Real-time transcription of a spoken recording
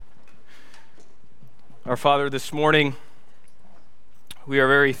Our Father, this morning, we are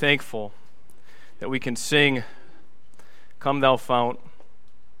very thankful that we can sing, "Come Thou Fount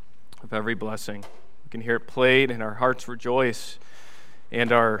of Every Blessing." We can hear it played and our hearts rejoice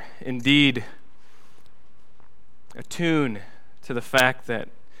and are indeed attuned to the fact that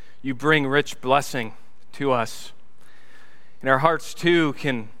you bring rich blessing to us. And our hearts, too,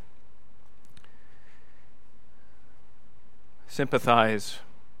 can sympathize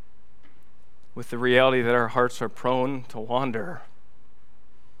with the reality that our hearts are prone to wander.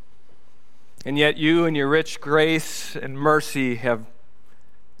 And yet you in your rich grace and mercy have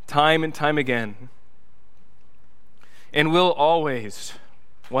time and time again, and will always,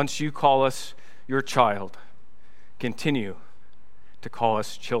 once you call us your child, continue to call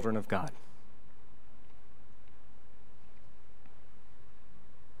us children of God.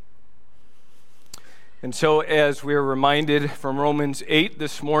 And so as we are reminded from Romans 8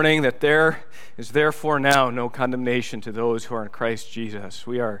 this morning that there is therefore now no condemnation to those who are in Christ Jesus,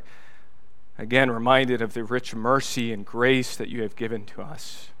 we are again reminded of the rich mercy and grace that you have given to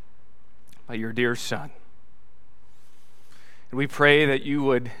us by your dear Son. And we pray that you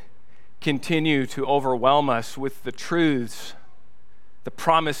would continue to overwhelm us with the truths, the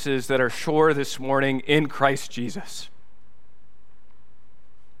promises that are sure this morning in Christ Jesus.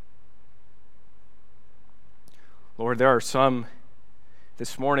 Lord, there are some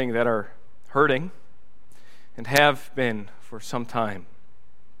this morning that are hurting and have been for some time.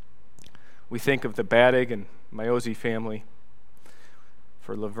 We think of the Badig and Miosi family,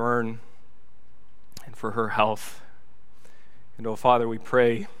 for Laverne and for her health. And oh, Father, we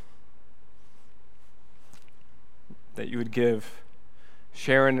pray that you would give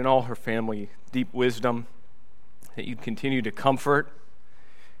Sharon and all her family deep wisdom, that you'd continue to comfort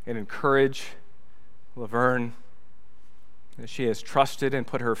and encourage Laverne, that she has trusted and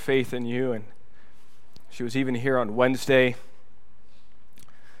put her faith in you. And she was even here on Wednesday.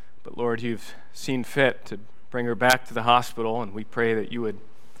 But Lord, you've seen fit to bring her back to the hospital, and we pray that you would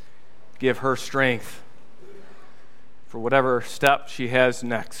give her strength for whatever step she has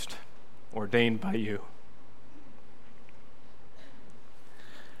next, ordained by you.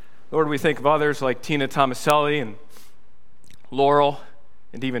 Lord, we think of others like Tina Tomaselli and Laurel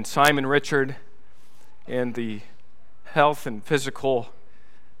and even Simon Richard and the health and physical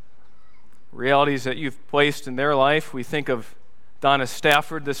realities that you've placed in their life. We think of Donna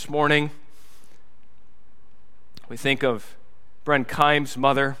Stafford this morning. We think of Brent Kimes'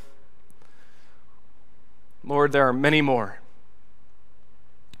 mother. Lord, there are many more.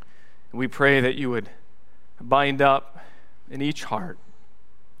 And we pray that you would bind up in each heart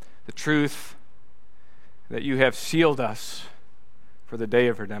the truth that you have sealed us for the day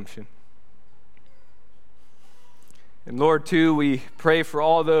of redemption. And Lord, too, we pray for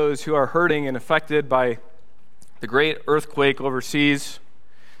all those who are hurting and affected by the great earthquake overseas.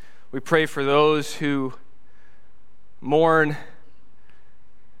 We pray for those who mourn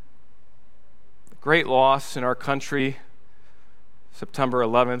great loss in our country, September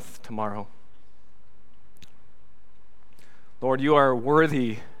 11th, tomorrow. Lord, you are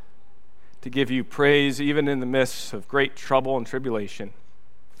worthy to give you praise even in the midst of great trouble and tribulation.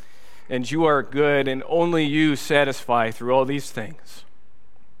 And you are good, and only you satisfy through all these things.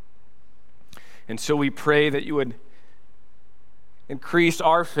 And so we pray that you would increase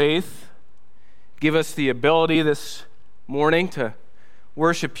our faith, give us the ability this morning to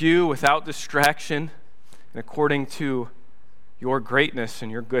worship you without distraction and according to your greatness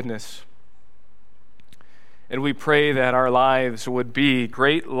and your goodness. And we pray that our lives would be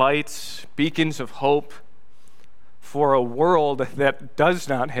great lights, beacons of hope, for a world that does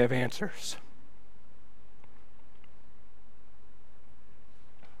not have answers.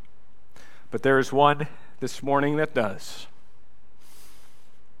 But there is one this morning that does.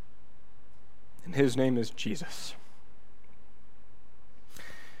 And his name is Jesus.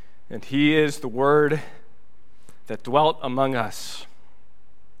 And he is the Word that dwelt among us.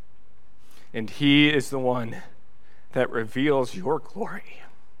 And he is the one that reveals your glory.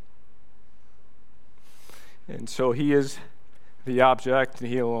 And so he is the object, and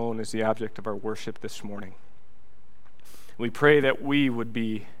he alone is the object of our worship this morning. We pray that we would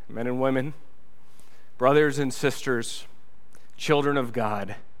be men and women, brothers and sisters, children of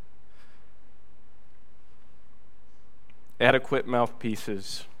God, adequate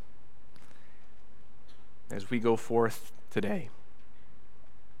mouthpieces as we go forth today,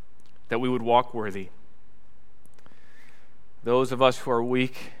 that we would walk worthy. Those of us who are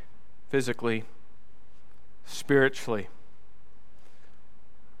weak physically, spiritually,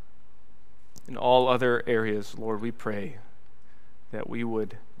 in all other areas, Lord, we pray that we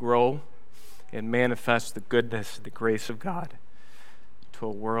would grow and manifest the goodness and the grace of God to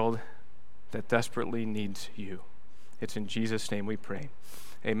a world that desperately needs you. It's in Jesus' name we pray.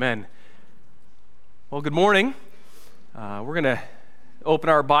 Amen. Well, good morning. We're going to open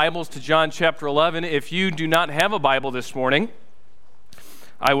our Bibles to John chapter 11. If you do not have a Bible this morning,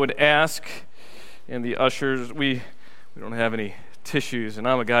 I would ask, and the ushers, we don't have any tissues, and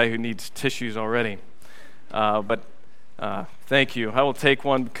I'm a guy who needs tissues already. But thank you. I will take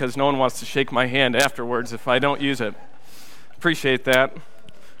one because no one wants to shake my hand afterwards if I don't use it. Appreciate that.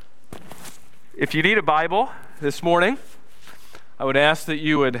 If you need a Bible this morning, I would ask that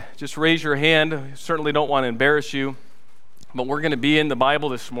you would just raise your hand. I certainly don't want to embarrass you, but we're going to be in the Bible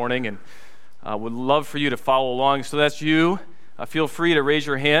this morning, and would love for you to follow along. So that's you. Feel free to raise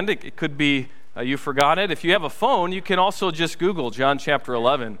your hand. It could be you forgot it. If you have a phone, you can also just Google John chapter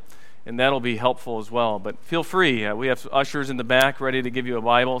 11, and that'll be helpful as well. But feel free. We have ushers in the back ready to give you a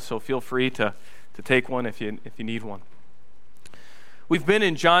Bible, so feel free to take one if you need one. We've been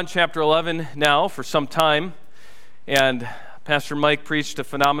in John chapter 11 now for some time, and Pastor Mike preached a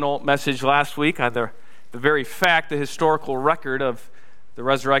phenomenal message last week on the very fact, the historical record of the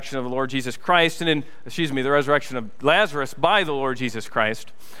resurrection of the Lord Jesus Christ, and the resurrection of Lazarus by the Lord Jesus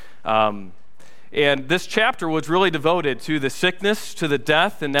Christ. And this chapter was really devoted to the sickness, to the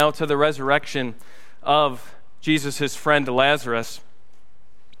death, and now to the resurrection of Jesus, his friend Lazarus.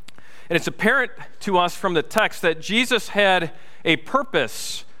 And it's apparent to us from the text that Jesus had a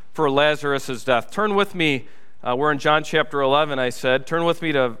purpose for Lazarus' death. Turn with me, we're in John chapter 11, I said. Turn with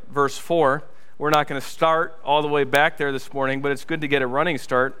me to verse 4. We're not going to start all the way back there this morning, but it's good to get a running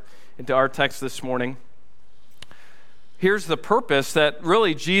start into our text this morning. Here's the purpose that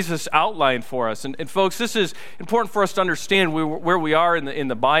really Jesus outlined for us. And folks, this is important for us to understand where we are in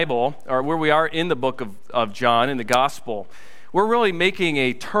the Bible, or where we are in the book of John, in the gospel. We're really making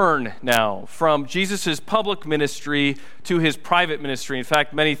a turn now from Jesus' public ministry to his private ministry. In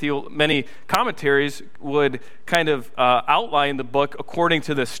fact, many commentaries would kind of outline the book according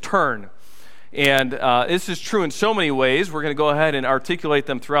to this turn. And this is true in so many ways. We're going to go ahead and articulate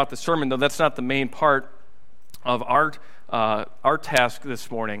them throughout the sermon, though that's not the main part of our task this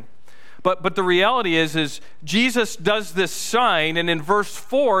morning. But the reality is Jesus does this sign, and in verse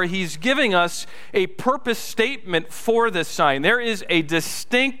 4, he's giving us a purpose statement for this sign. There is a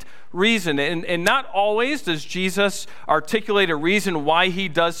distinct reason, and not always does Jesus articulate a reason why he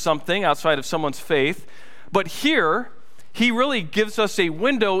does something outside of someone's faith, but here, he really gives us a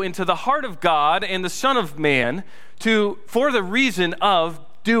window into the heart of God and the Son of Man for the reason of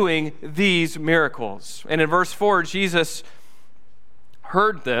doing these miracles. And in verse 4, Jesus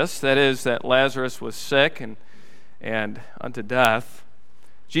heard this, that is, that Lazarus was sick and unto death.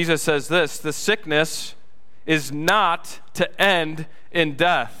 Jesus says this: the sickness is not to end in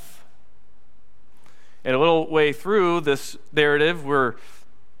death. And a little way through this narrative,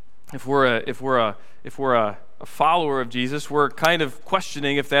 if we're a follower of Jesus, we're kind of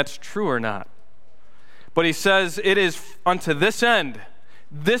questioning if that's true or not. But he says it is unto this end.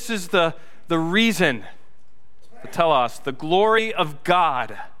 This is the reason, the telos, the glory of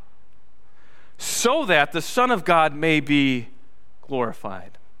God, so that the Son of God may be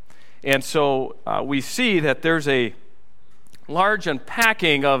glorified. And so we see that there's a large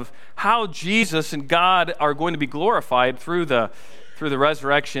unpacking of how Jesus and God are going to be glorified through the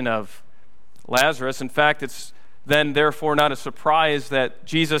resurrection of Lazarus. In fact, it's then therefore not a surprise that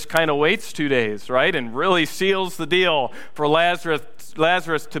Jesus kind of waits 2 days, right, and really seals the deal for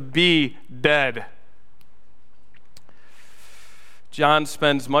Lazarus to be dead. John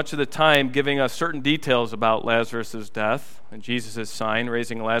spends much of the time giving us certain details about Lazarus' death and Jesus' sign,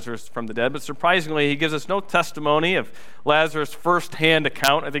 raising Lazarus from the dead. But surprisingly, he gives us no testimony of Lazarus' first-hand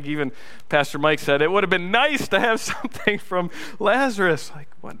account. I think even Pastor Mike said it would have been nice to have something from Lazarus. Like,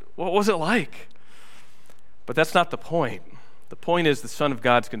 what was it like? But that's not the point. The point is the Son of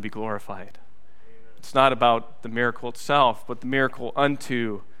God's going to be glorified. It's not about the miracle itself, but the miracle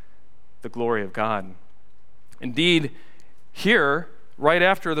unto the glory of God. Indeed, here, right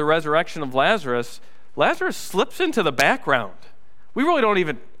after the resurrection of Lazarus slips into the background. We really don't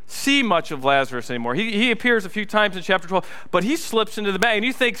even see much of Lazarus anymore. He appears a few times in chapter 12, but he slips into the back. And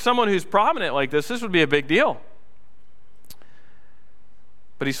you think someone who's prominent like this would be a big deal.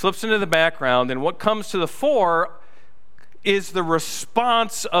 But he slips into the background, and what comes to the fore is the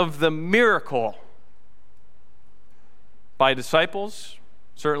response of the miracle by disciples,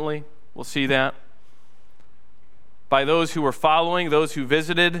 certainly. We'll see that. By those who were following, those who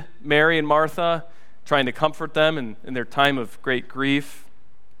visited Mary and Martha, trying to comfort them in their time of great grief.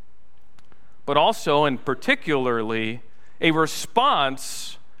 But also, and particularly, a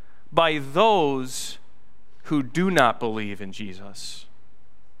response by those who do not believe in Jesus.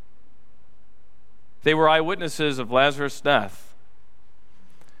 They were eyewitnesses of Lazarus' death.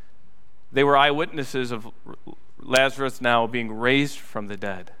 They were eyewitnesses of Lazarus now being raised from the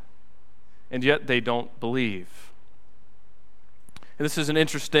dead. And yet they don't believe. And this is an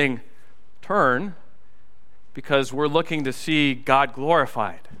interesting turn because we're looking to see God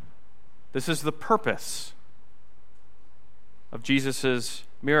glorified. This is the purpose of Jesus'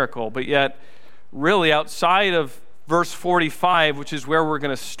 miracle. But yet, really outside of verse 45, which is where we're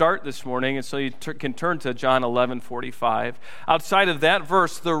going to start this morning, and so you can turn to John 11:45. Outside of that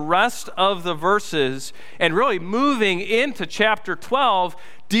verse, the rest of the verses, and really moving into chapter 12,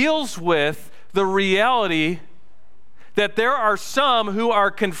 deals with the reality that there are some who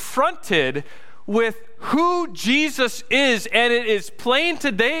are confronted with who Jesus is, and it is plain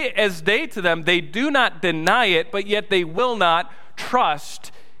today as day to them. They do not deny it, but yet they will not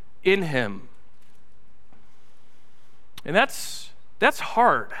trust in him. And that's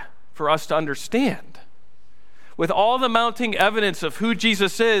hard for us to understand. With all the mounting evidence of who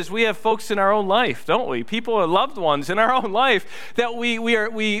Jesus is, we have folks in our own life, don't we? People and loved ones in our own life that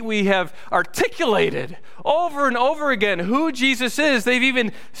we have articulated over and over again who Jesus is. They've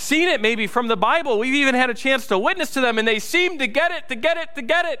even seen it maybe from the Bible. We've even had a chance to witness to them, and they seem to get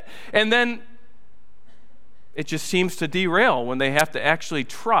it. And then it just seems to derail when they have to actually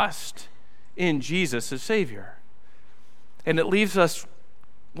trust in Jesus as Savior. And it leaves us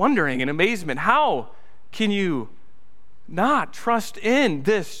wondering in amazement, how can you not trust in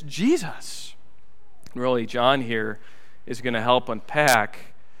this Jesus? Really, John here is going to help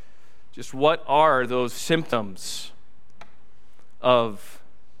unpack just what are those symptoms of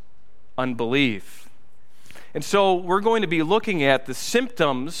unbelief. And so we're going to be looking at the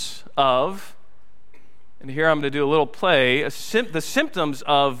symptoms of, and here I'm going to do a little play, the symptoms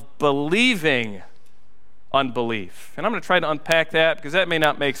of believing unbelief. And I'm going to try to unpack that because that may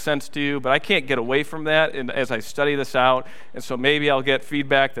not make sense to you, but I can't get away from that as I study this out. And so maybe I'll get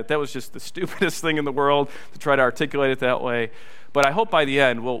feedback that was just the stupidest thing in the world to try to articulate it that way. But I hope by the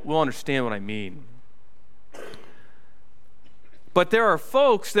end we'll understand what I mean. But there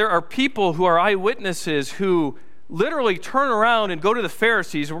are people who are eyewitnesses who literally turn around and go to the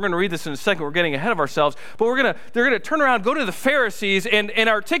Pharisees, and we're going to read this in a second, we're getting ahead of ourselves, but they're going to turn around, go to the Pharisees and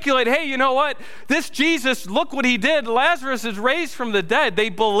articulate, hey, you know what? This Jesus, look what he did. Lazarus is raised from the dead. They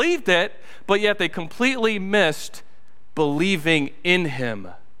believed it, but yet they completely missed believing in him.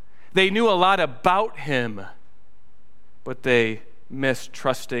 They knew a lot about him, but they missed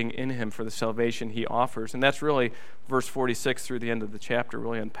trusting in him for the salvation he offers. And that's really verse 46 through the end of the chapter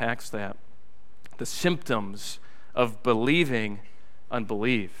really unpacks that. The symptoms of believing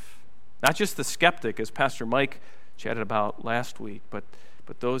unbelief. Not just the skeptic, as Pastor Mike chatted about last week, but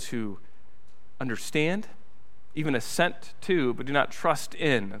those who understand, even assent to, but do not trust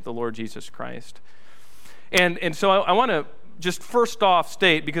in the Lord Jesus Christ. And so I want to just first off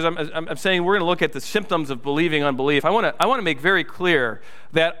state, because I'm saying we're going to look at the symptoms of believing unbelief. I want to make very clear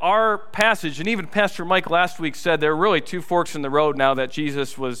that our passage, and even Pastor Mike last week said there are really two forks in the road now that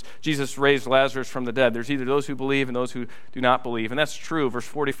Jesus raised Lazarus from the dead. There's either those who believe and those who do not believe. And that's true. Verse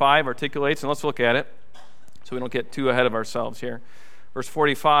 45 articulates, and let's look at it so we don't get too ahead of ourselves here. Verse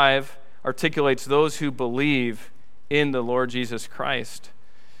 45 articulates those who believe in the Lord Jesus Christ.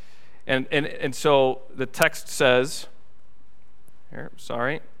 And so the text says, here,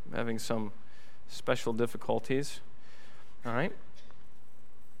 sorry, I'm having some special difficulties. All right.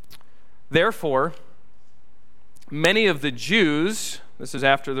 Therefore, many of the Jews, this is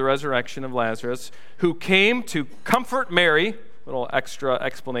after the resurrection of Lazarus, who came to comfort Mary, little extra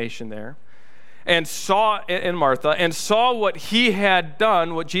explanation there, and saw what he had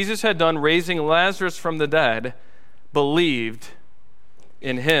done, what Jesus had done, raising Lazarus from the dead, believed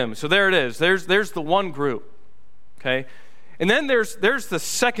in him. So there it is. There's the one group. Okay. And then there's the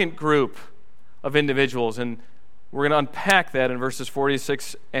second group of individuals, and we're going to unpack that in verses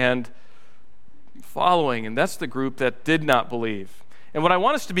 46 and following, and that's the group that did not believe. And what I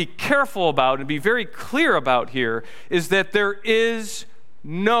want us to be careful about and be very clear about here is that there is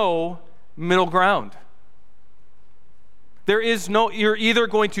no middle ground. You're either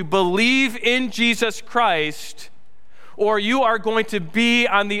going to believe in Jesus Christ or you are going to be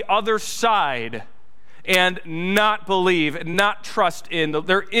on the other side and not believe, not trust in.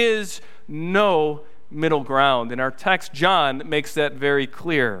 There is no middle ground. In our text, John makes that very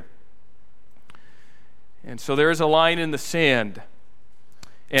clear. And so there is a line in the sand.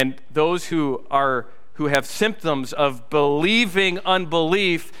 And those who have symptoms of believing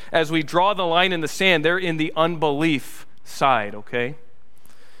unbelief, as we draw the line in the sand, they're in the unbelief side, okay?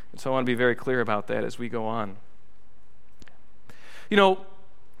 And so I want to be very clear about that as we go on.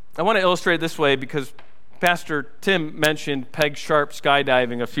 I want to illustrate it this way because Pastor Tim mentioned Peg Sharp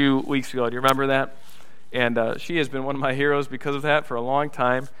skydiving a few weeks ago. Do you remember that? And she has been one of my heroes because of that for a long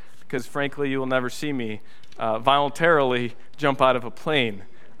time, because frankly, you will never see me voluntarily jump out of a plane.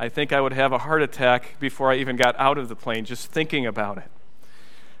 I think I would have a heart attack before I even got out of the plane just thinking about it.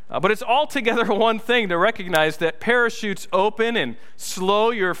 But it's altogether one thing to recognize that parachutes open and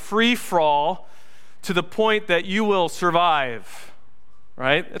slow your free fall to the point that you will survive,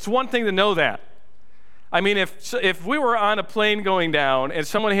 right? It's one thing to know that. I mean, if we were on a plane going down and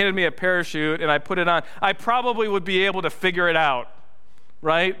someone handed me a parachute and I put it on, I probably would be able to figure it out,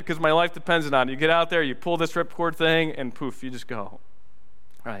 right? Because my life depends on it. You get out there, you pull this ripcord thing, and poof, you just go,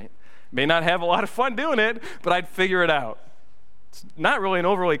 right? May not have a lot of fun doing it, but I'd figure it out. It's not really an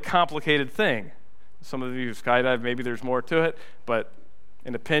overly complicated thing. Some of you who skydive, maybe there's more to it, but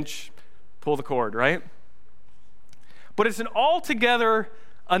in a pinch, pull the cord, right? But it's an altogether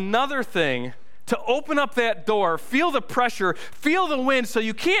another thing to open up that door, feel the pressure, feel the wind so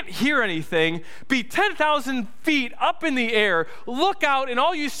you can't hear anything, be 10,000 feet up in the air, look out, and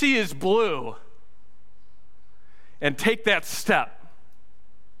all you see is blue, and take that step.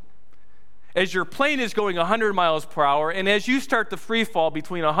 As your plane is going 100 miles per hour, and as you start the free fall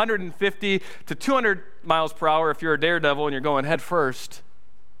between 150 to 200 miles per hour if you're a daredevil and you're going head first,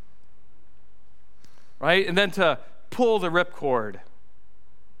 right? And then to pull the ripcord,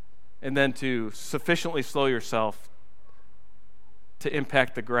 and then to sufficiently slow yourself to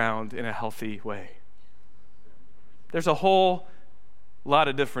impact the ground in a healthy way. There's a whole lot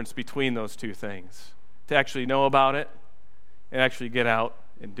of difference between those two things, to actually know about it and actually get out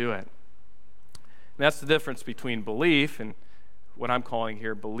and do it. And that's the difference between belief and what I'm calling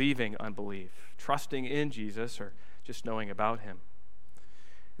here believing unbelief, trusting in Jesus or just knowing about him.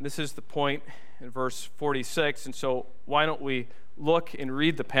 And this is the point in verse 46, and so why don't we look and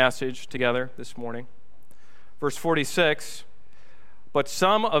read the passage together this morning. Verse 46, but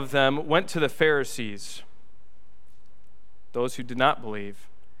some of them went to the Pharisees, those who did not believe,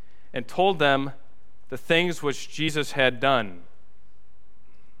 and told them the things which Jesus had done.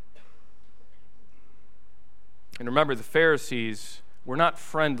 And remember, the Pharisees were not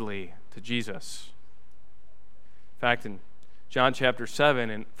friendly to Jesus. In fact, in John chapter 7,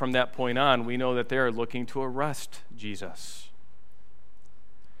 and from that point on, we know that they are looking to arrest Jesus.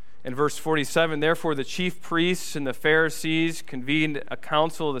 In verse 47, therefore the chief priests and the Pharisees convened a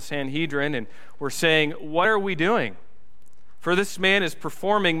council of the Sanhedrin and were saying, what are we doing? For this man is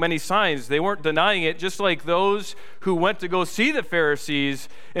performing many signs. They weren't denying it, just like those who went to go see the Pharisees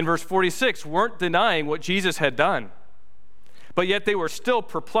in verse 46 weren't denying what Jesus had done. But yet they were still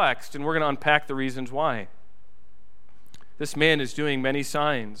perplexed, and we're going to unpack the reasons why. This man is doing many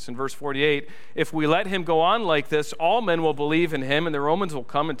signs. In verse 48, if we let him go on like this, all men will believe in him, and the Romans will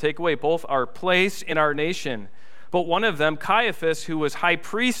come and take away both our place and our nation. But one of them, Caiaphas, who was high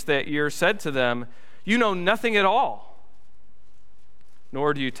priest that year, said to them, you know nothing at all,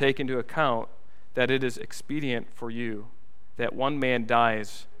 nor do you take into account that it is expedient for you that one man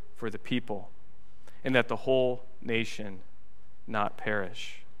dies for the people, and that the whole nation not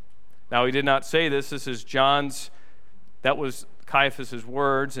perish. Now he did not say this. This is that was Caiaphas'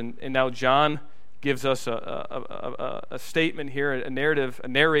 words, and now John gives us a statement here, a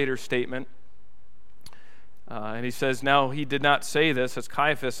narrator statement. And he says, now he did not say this as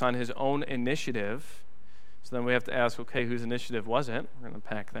Caiaphas on his own initiative. So then we have to ask, okay, whose initiative was it? We're going to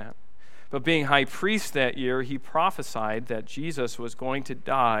unpack that. But being high priest that year, he prophesied that Jesus was going to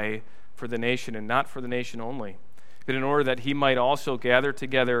die for the nation, and not for the nation only, but in order that he might also gather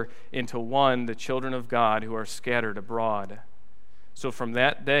together into one the children of God who are scattered abroad. So from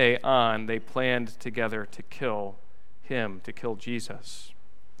that day on, they planned together to kill him, to kill Jesus.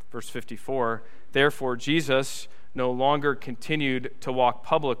 Verse 54, therefore Jesus no longer continued to walk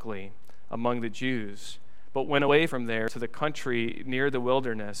publicly among the Jews, but went away from there to the country near the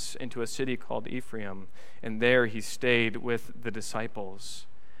wilderness, into a city called Ephraim, and there he stayed with the disciples.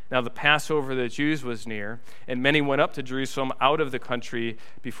 Now the Passover of the Jews was near, and many went up to Jerusalem out of the country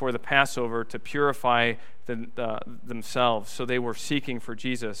before the Passover to purify themselves. So they were seeking for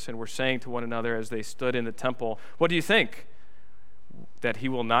Jesus, and were saying to one another as they stood in the temple, what do you think? That he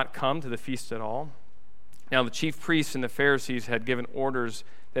will not come to the feast at all? Now the chief priests and the Pharisees had given orders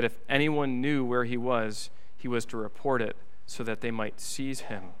that if anyone knew where he was to report it, so that they might seize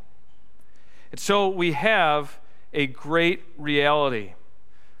him. And so we have a great reality.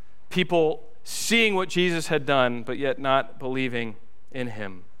 People seeing what Jesus had done, but yet not believing in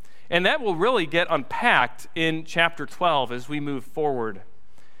him. And that will really get unpacked in chapter 12 as we move forward.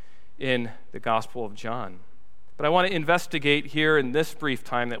 in the Gospel of John. But I want to investigate here in this brief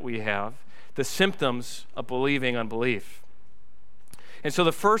time that we have the symptoms of believing unbelief. And so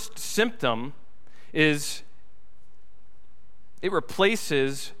the first symptom is it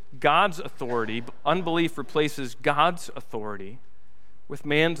replaces God's authority. Unbelief replaces God's authority with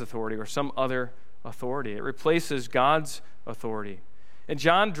man's authority or some other authority. It replaces God's authority. And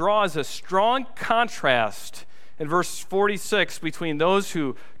John draws a strong contrast in verse 46 between those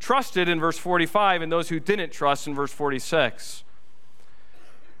who trusted in verse 45 and those who didn't trust in verse 46.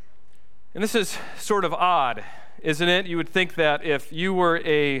 And this is sort of odd, isn't it? You would think that if you were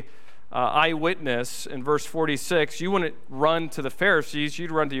a eyewitness in verse 46, you wouldn't run to the Pharisees,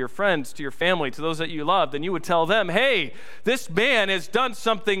 you'd run to your friends, to your family, to those that you loved, and you would tell them, hey, this man has done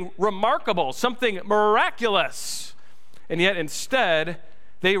something remarkable, something miraculous. And yet instead,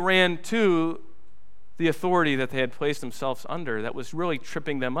 they ran to the authority that they had placed themselves under that was really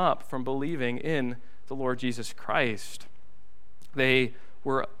tripping them up from believing in the Lord Jesus Christ. They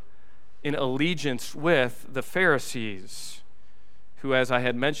were in allegiance with the Pharisees, who, as I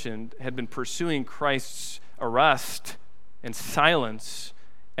had mentioned, had been pursuing Christ's arrest and silence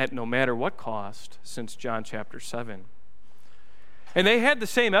at no matter what cost since John chapter 7. And they had the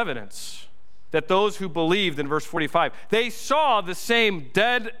same evidence that those who believed in verse 45, they saw the same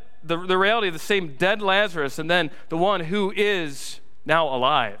dead, the reality of the same dead Lazarus and then the one who is now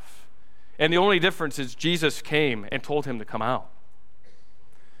alive. And the only difference is Jesus came and told him to come out.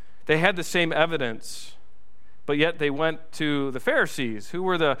 They had the same evidence, but yet they went to the Pharisees, who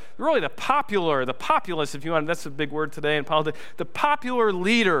were the populace, if you want, that's a big word today in politics, the popular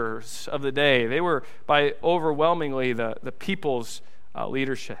leaders of the day. They were by overwhelmingly the people's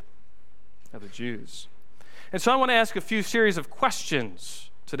leadership of the Jews. And so I want to ask a few series of questions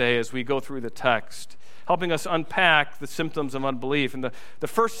today as we go through the text, helping us unpack the symptoms of unbelief. And the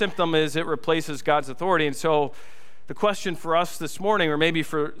first symptom is it replaces God's authority. And so the question for us this morning, or maybe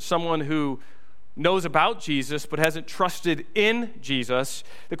for someone who knows about Jesus but hasn't trusted in Jesus,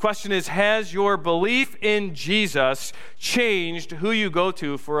 the question is, has your belief in Jesus changed who you go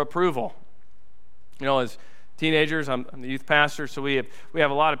to for approval? You know, as teenagers, I'm the youth pastor, so we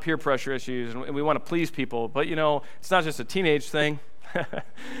have a lot of peer pressure issues, and we want to please people. But, you know, it's not just a teenage thing.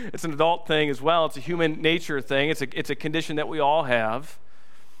 It's an adult thing as well. It's a human nature thing. It's a condition that we all have.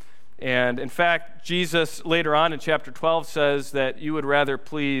 And in fact, Jesus later on in chapter 12 says that you're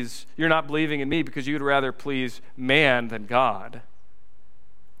not believing in me because you would rather please man than God.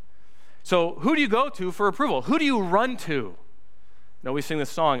 So who do you go to for approval? Who do you run to? No, we sing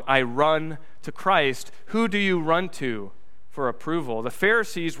this song, I run to Christ. Who do you run to for approval? The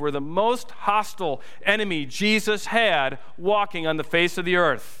Pharisees were the most hostile enemy Jesus had walking on the face of the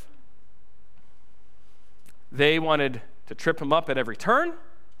earth. They wanted to trip him up at every turn.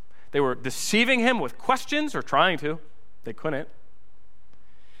 They were deceiving him with questions, or trying to. They couldn't.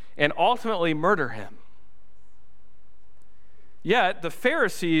 And ultimately murder him. Yet the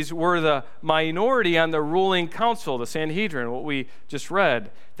Pharisees were the minority on the ruling council, the Sanhedrin, what we just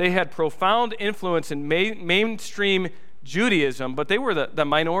read. They had profound influence in mainstream Judaism, but they were the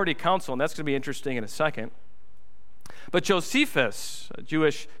minority council, and that's going to be interesting in a second. But Josephus, a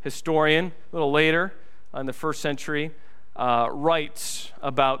Jewish historian, a little later in the first century, writes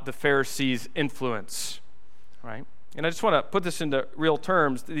about the Pharisees' influence, right? And I just want to put this into real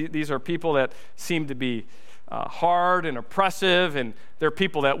terms. These are people that seem to be hard and oppressive, and they're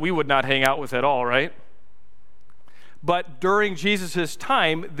people that we would not hang out with at all, right? But during Jesus'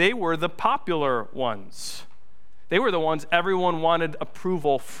 time, they were the popular ones. They were the ones everyone wanted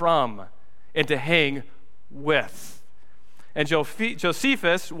approval from and to hang with. And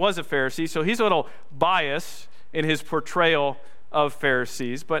Josephus was a Pharisee, so he's a little biased in his portrayal of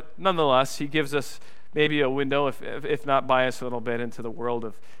Pharisees, but nonetheless, he gives us maybe a window, if not biased a little bit, into the world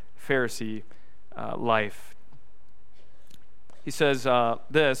of Pharisee life. He says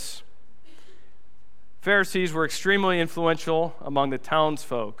this, Pharisees were extremely influential among the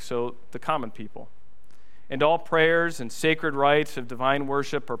townsfolk, so the common people. And all prayers and sacred rites of divine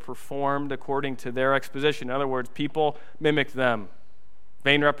worship are performed according to their exposition. In other words, people mimicked them.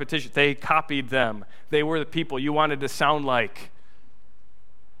 Vain repetition. They copied them. They were the people you wanted to sound like.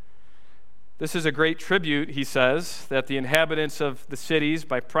 This is a great tribute, he says, that the inhabitants of the cities,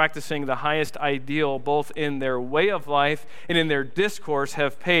 by practicing the highest ideal both in their way of life and in their discourse,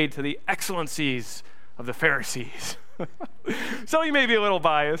 have paid to the excellencies of the Pharisees. So he may be a little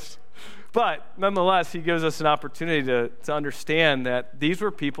biased, but nonetheless, he gives us an opportunity to understand that these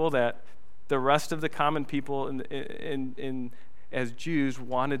were people that the rest of the common people as Jews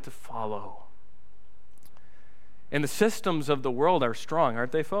wanted to follow. And the systems of the world are strong,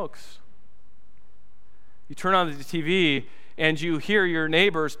 aren't they, folks? You turn on the TV and you hear your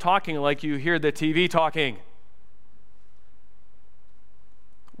neighbors talking like you hear the TV talking.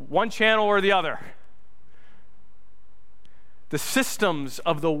 One channel or the other. The systems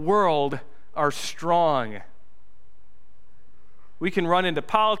of the world are strong. We can run into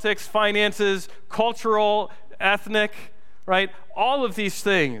politics, finances, cultural, ethnic, right? All of these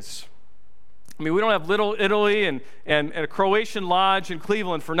things. I mean, we don't have Little Italy and a Croatian lodge in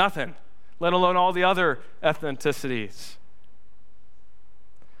Cleveland for nothing, let alone all the other ethnicities.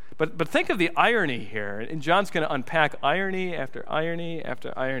 But think of the irony here, and John's going to unpack irony after irony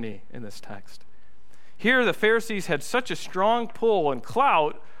after irony in this text. Here, the Pharisees had such a strong pull and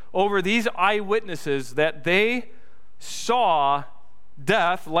clout over these eyewitnesses that they saw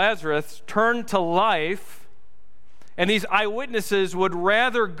death, Lazarus, turn to life, and these eyewitnesses would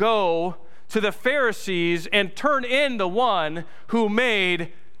rather go to the Pharisees and turn in the one who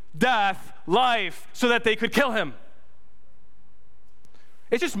made death life so that they could kill him.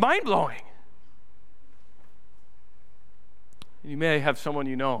 It's just mind-blowing. You may have someone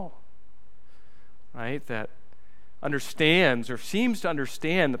you know, right, that understands or seems to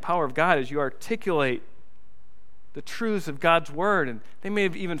understand the power of God as you articulate the truths of God's word, and they may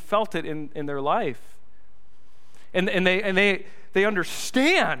have even felt it in their life. And they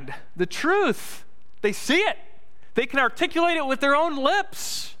understand the truth. They see it. They can articulate it with their own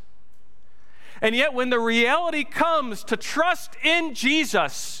lips. And yet when the reality comes to trust in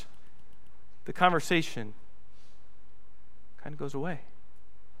Jesus, the conversation kind of goes away.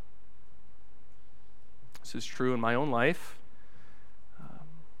 This is true in my own life.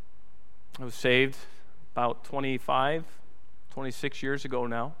 I was saved about 26 years ago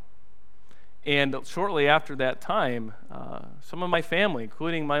now. And shortly after that time, some of my family,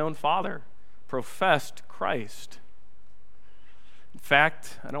 including my own father, professed Christ. In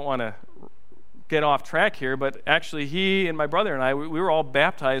fact, I don't want to get off track here, but actually he and my brother and I, we were all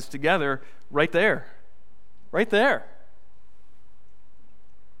baptized together right there. Right there.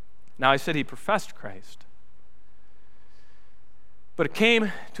 Now, I said he professed Christ. But it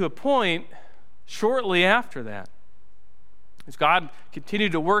came to a point shortly after that. As God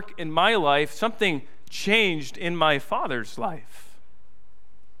continued to work in my life, something changed in my father's life.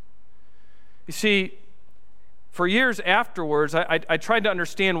 You see, for years afterwards, I tried to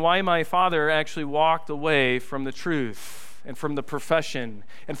understand why my father actually walked away from the truth and from the profession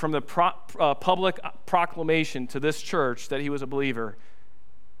and from the public proclamation to this church that he was a believer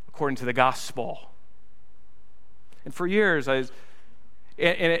according to the gospel. And for years, it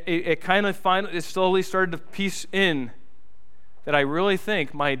slowly started to piece in that I really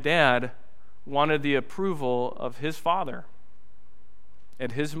think my dad wanted the approval of his father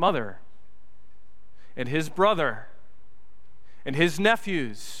and his mother and his brother and his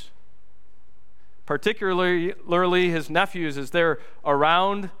nephews, particularly his nephews as they're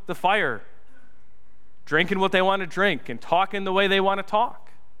around the fire, drinking what they want to drink and talking the way they want to talk.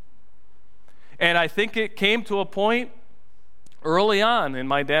 And I think it came to a point early on in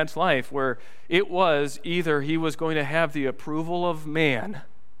my dad's life where it was either he was going to have the approval of man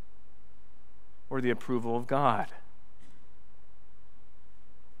or the approval of God.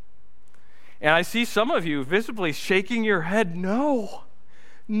 And I see some of you visibly shaking your head, no.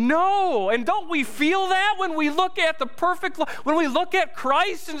 And don't we feel that when we look at the perfect, when we look at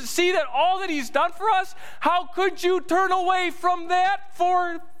Christ and see that all that he's done for us? How could you turn away from that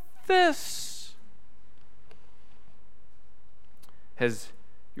for this? Has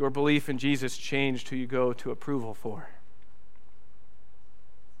your belief in Jesus changed who you go to approval for?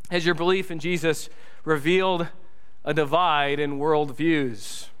 Has your belief in Jesus revealed a divide in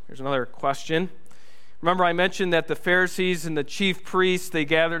worldviews? Here's another question. Remember, I mentioned that the Pharisees and the chief priests, they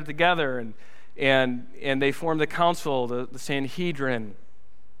gathered together and they formed the council, the Sanhedrin.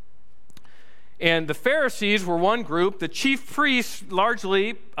 And the Pharisees were one group. The chief priests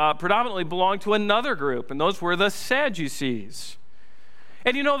predominantly belonged to another group, and those were the Sadducees.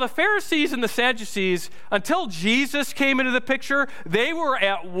 And you know, the Pharisees and the Sadducees, until Jesus came into the picture, they were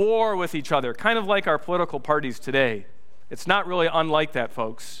at war with each other, kind of like our political parties today. It's not really unlike that,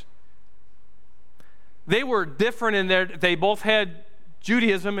 folks. They were different they both had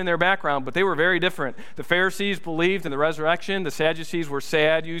Judaism in their background, but they were very different. The Pharisees believed in the resurrection. The Sadducees were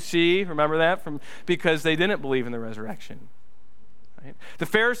sad, you see. Remember that? Because they didn't believe in the resurrection. Right? The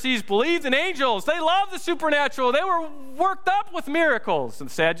Pharisees believed in angels. They loved the supernatural. They were worked up with miracles. And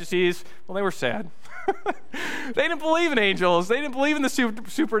the Sadducees, well, they were sad. They didn't believe in angels. They didn't believe in the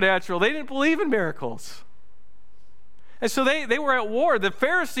supernatural. They didn't believe in miracles. And so they were at war. The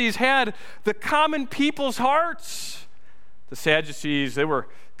Pharisees had the common people's hearts. The Sadducees, they were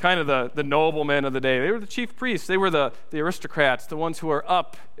kind of the noblemen of the day. They were the chief priests. They were the aristocrats, the ones who were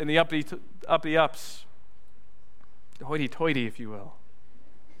up in the uppity-ups. The hoity-toity, if you will.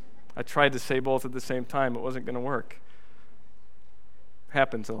 I tried to say both at the same time. It wasn't going to work.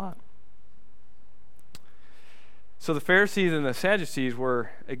 Happens a lot. So the Pharisees and the Sadducees were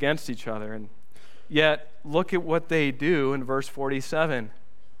against each other, and yet look at what they do in verse 47.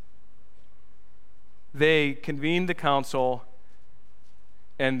 They convened the council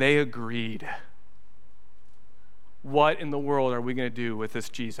and they agreed. What in the world are we going to do with this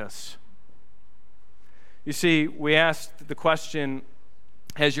Jesus? You see, we asked the question,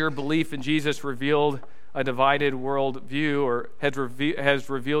 has your belief in Jesus revealed a divided world view, or has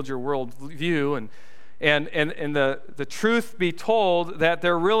revealed your world view? And the truth be told that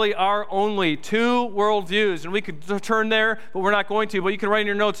there really are only two worldviews. And we could turn there, but we're not going to. But you can write in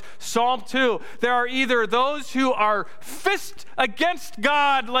your notes, Psalm 2. There are either those who are fist against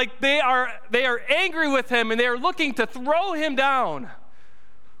God, like they are angry with him and they are looking to throw him down,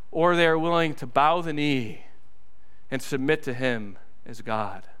 or they are willing to bow the knee and submit to him as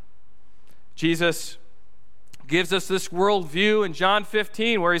God. Jesus gives us this worldview in John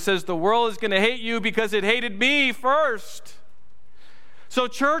 15 where he says, the world is going to hate you because it hated me first. So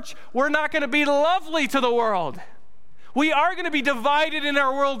church, we're not going to be lovely to the world. We are going to be divided in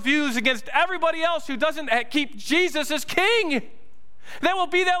our worldviews against everybody else who doesn't keep Jesus as king. That will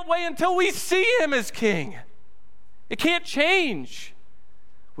be that way until we see him as king. It can't change.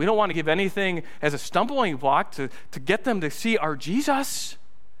 We don't want to give anything as a stumbling block to get them to see our Jesus.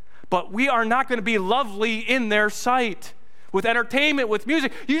 But we are not going to be lovely in their sight. With entertainment, with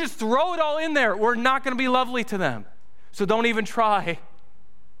music, you just throw it all in there. We're not going to be lovely to them. So don't even try.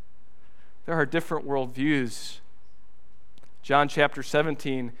 There are different worldviews. John chapter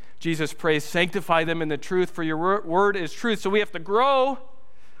 17, Jesus prays, sanctify them in the truth, for your word is truth. So we have to grow.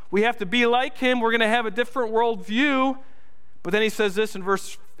 We have to be like him. We're going to have a different worldview. But then he says this in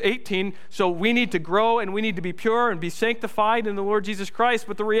verse 18, so we need to grow and we need to be pure and be sanctified in the Lord Jesus Christ.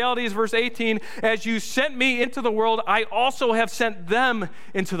 But the reality is, verse 18, as you sent me into the world, I also have sent them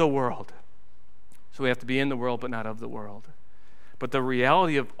into the world. So we have to be in the world, but not of the world. But the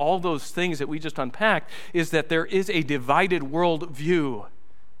reality of all those things that we just unpacked is that there is a divided world view.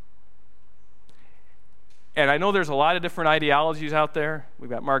 And I know there's a lot of different ideologies out there. We've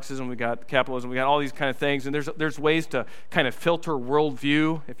got Marxism, we've got capitalism, we've got all these kind of things. And there's ways to kind of filter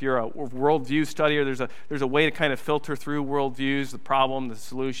worldview. If you're a worldview studier, there's a way to kind of filter through worldviews, the problem, the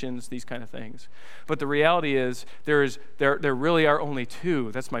solutions, these kind of things. But the reality is there really are only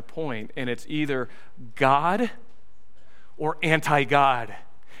two. That's my point. And it's either God or anti-God.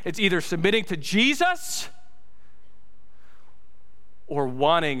 It's either submitting to Jesus or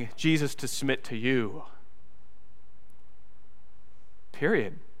wanting Jesus to submit to you.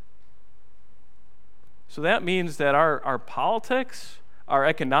 Period. So that means that our politics, our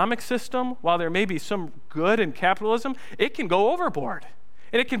economic system, while there may be some good in capitalism, it can go overboard.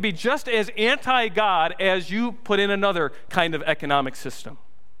 And it can be just as anti-God as you put in another kind of economic system.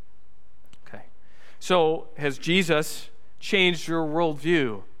 Okay. So has Jesus changed your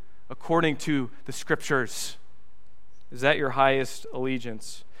worldview according to the Scriptures? Is that your highest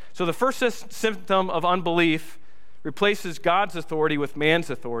allegiance? So the first symptom of unbelief replaces God's authority with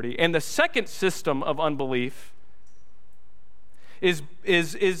man's authority. And the second system of unbelief is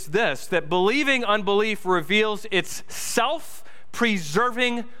this, that believing unbelief reveals its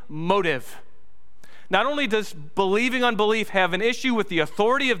self-preserving motive. Not only does believing unbelief have an issue with the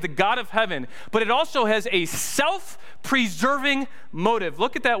authority of the God of heaven, but it also has a self-preserving motive.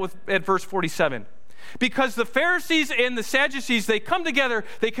 Look at that at verse 47. Because the Pharisees and the Sadducees, they come together,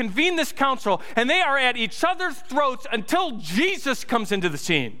 they convene this council, and they are at each other's throats until Jesus comes into the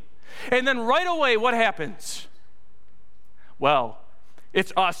scene. And then right away, what happens? Well,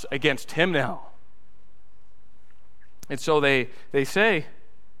 it's us against him now. And so they say,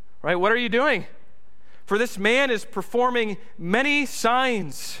 right, what are you doing? For this man is performing many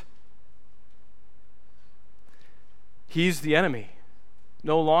signs. He's the enemy.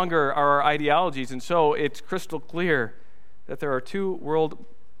 No longer are our ideologies. And so it's crystal clear that there are two world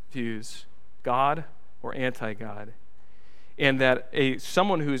views, God or anti-God. And that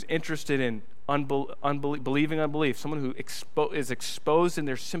someone who's interested in believing unbelief, someone who is exposed in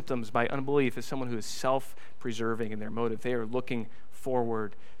their symptoms by unbelief, is someone who is self-preserving in their motive. They are looking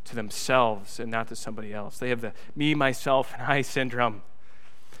forward to themselves and not to somebody else. They have the me, myself, and I syndrome.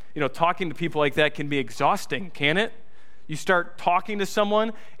 You know, talking to people like that can be exhausting, can it? You start talking to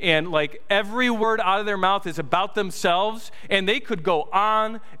someone, and like every word out of their mouth is about themselves, and they could go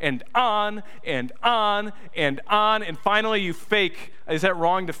on and on and on and on, and finally you fake. Is that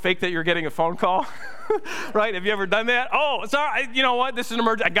wrong to fake that you're getting a phone call? Right? Have you ever done that? Oh, sorry. You know what? This is an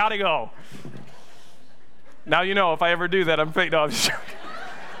emergency. I gotta go. Now you know if I ever do that, I'm fake. No, I'm just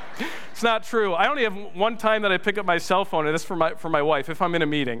joking. It's not true. I only have one time that I pick up my cell phone, and it's for my wife if I'm in a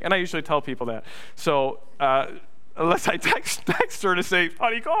meeting, and I usually tell people that. So. Unless I text her to say,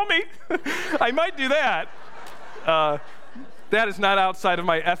 honey, call me. I might do that. That is not outside of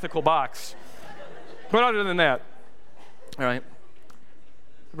my ethical box. But other than that, all right.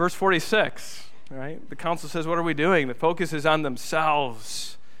 Verse 46, all right. The council says, what are we doing? The focus is on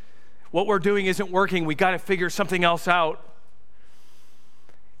themselves. What we're doing isn't working. We got to figure something else out.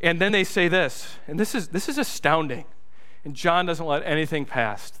 And then they say this, and this is astounding. And John doesn't let anything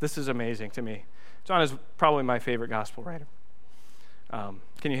pass. This is amazing to me. John is probably my favorite gospel writer.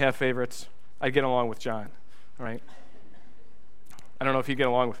 Can you have favorites? I get along with John, all right? I don't know if you get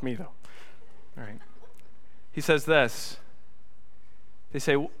along with me, though, all right? He says this. They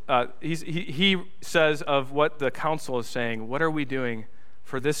say, he says of what the council is saying, what are we doing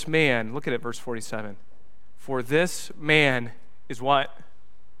for this man? Look at it, verse 47. For this man is what?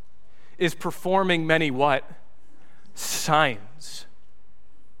 Is performing many what? Signs.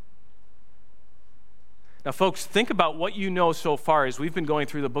 Now, folks, think about what you know so far as we've been going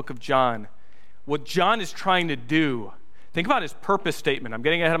through the book of John. What John is trying to do. Think about his purpose statement. I'm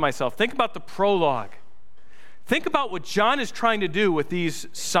getting ahead of myself. Think about the prologue. Think about what John is trying to do with these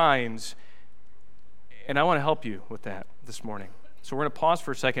signs. And I want to help you with that this morning. So we're going to pause for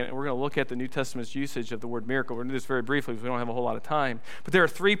a second, and we're going to look at the New Testament's usage of the word miracle. We're going to do this very briefly because we don't have a whole lot of time. But there are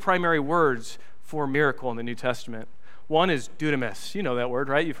three primary words for miracle in the New Testament. One is dunamis. You know that word,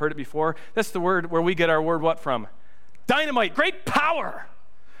 right? You've heard it before. That's the word where we get our word what from? Dynamite, great power,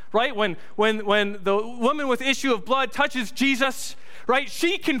 right? When the woman with issue of blood touches Jesus, right,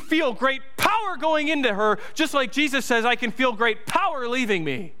 she can feel great power going into her, just like Jesus says, I can feel great power leaving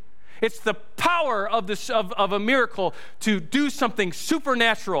me. It's the power of a miracle to do something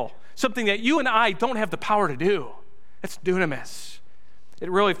supernatural, something that you and I don't have the power to do. That's dunamis. It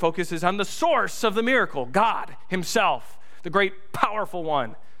really focuses on the source of the miracle, God himself, the great powerful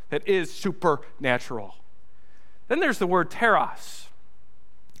one that is supernatural. Then there's the word teros.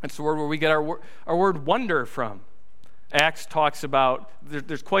 That's the word where we get our word wonder from. Acts talks about,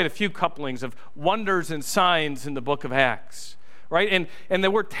 there's quite a few couplings of wonders and signs in the book of Acts, right? And the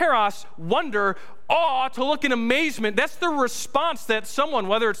word teros, wonder, awe, to look in amazement, that's the response that someone,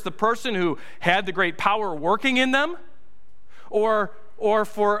 whether it's the person who had the great power working in them, or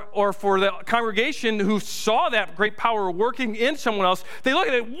for the congregation who saw that great power working in someone else, they look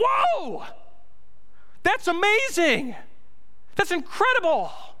at it, whoa, that's amazing. That's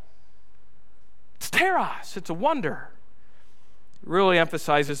incredible. It's teros. It's a wonder. It really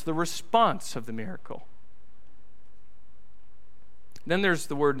emphasizes the response of the miracle. Then there's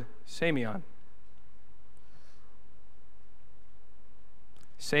the word semeion.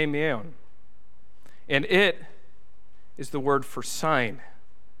 Semeion. And it is the word for sign.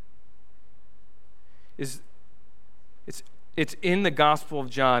 It's in the Gospel of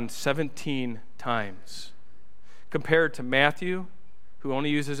John 17 times, compared to Matthew, who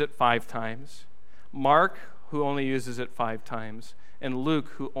only uses it 5 times, Mark, who only uses it 5 times, and Luke,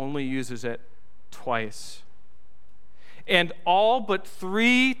 who only uses it twice. And all but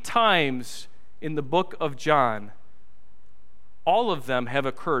 3 times in the book of John, all of them have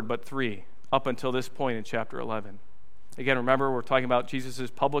occurred but 3 up until this point in chapter 11. Again, remember, we're talking about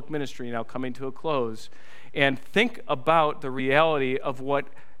Jesus' public ministry now coming to a close. And think about the reality of what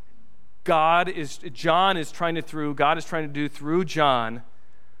God is trying to do through John,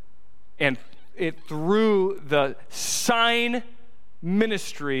 and it through the sign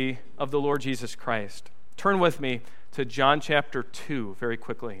ministry of the Lord Jesus Christ. Turn with me to John chapter 2 very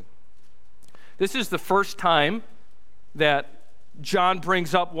quickly. This is the first time that John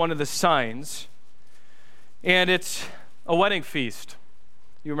brings up one of the signs, and it's a wedding feast.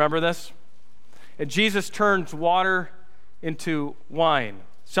 You remember this? And Jesus turns water into wine,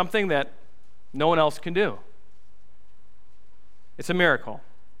 something that no one else can do. It's a miracle.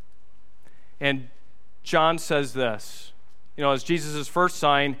 And John says this, as Jesus' first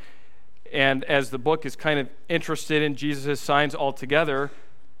sign, and as the book is kind of interested in Jesus' signs altogether,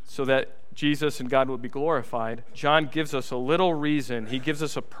 so that Jesus and God would be glorified, John gives us a little reason. He gives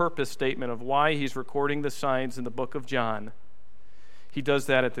us a purpose statement of why he's recording the signs in the book of John. He does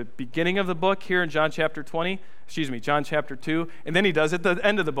that at the beginning of the book here in John chapter 2, and then he does it at the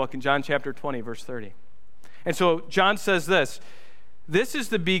end of the book in John chapter 20, verse 30. And so John says this is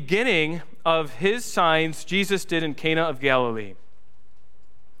the beginning of his signs Jesus did in Cana of Galilee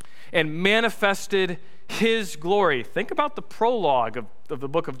and manifested his glory. Think about the prologue of the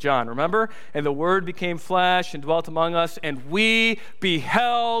book of John, remember? And the Word became flesh and dwelt among us, and we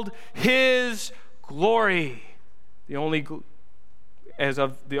beheld his glory, as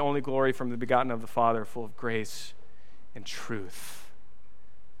of the only glory from the begotten of the Father, full of grace and truth.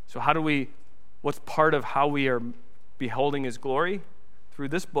 So what's part of how we are beholding his glory? Through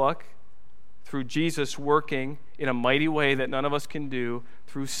this book, through Jesus working in a mighty way that none of us can do,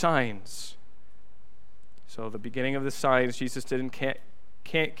 through signs. So the beginning of the signs Jesus did in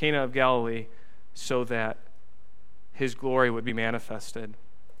Cana of Galilee so that his glory would be manifested.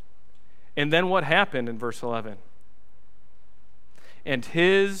 And then what happened in verse 11? And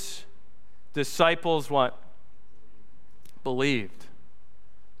his disciples what? Believed.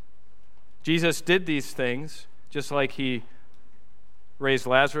 Jesus did these things just like he raised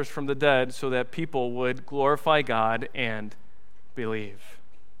Lazarus from the dead so that people would glorify God and believe.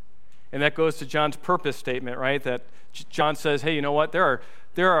 And that goes to John's purpose statement, right? That John says, hey, you know what? There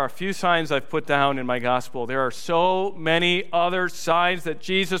are a few signs I've put down in my gospel. There are so many other signs that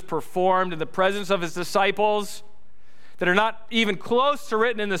Jesus performed in the presence of his disciples that are not even close to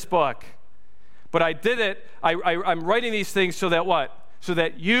written in this book. But I did it. I'm writing these things so that what? So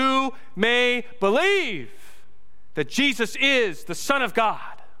that you may believe that Jesus is the Son of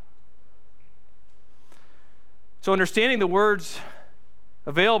God. So understanding the words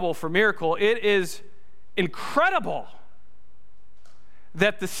available for miracle, it is incredible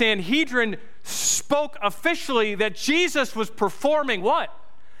that the Sanhedrin spoke officially that Jesus was performing what?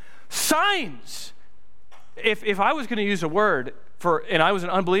 Signs. If I was going to use a word and I was an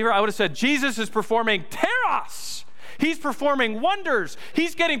unbeliever, I would have said Jesus is performing teros. He's performing wonders.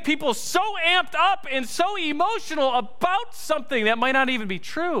 He's getting people so amped up and so emotional about something that might not even be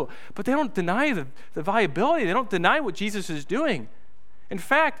true. But they don't deny the viability. They don't deny what Jesus is doing. In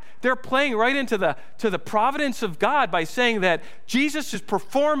fact, they're playing right into the providence of God by saying that Jesus is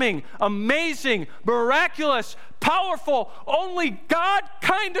performing amazing, miraculous, powerful, only God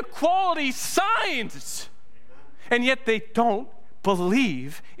kind of quality signs. And yet they don't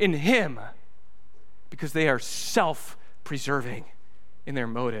believe in him because they are self-preserving in their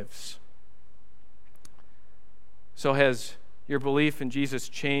motives. So has your belief in Jesus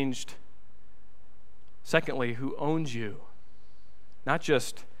changed? Secondly, who owns you? Not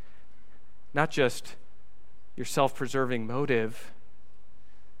just your self-preserving motive,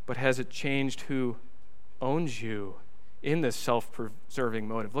 but has it changed who owns you in this self-preserving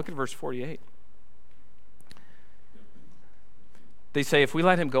motive? Look at verse 48. They say, if we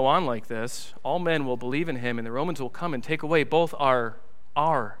let him go on like this, all men will believe in him, and the Romans will come and take away both our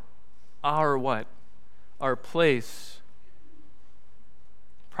what? Our place.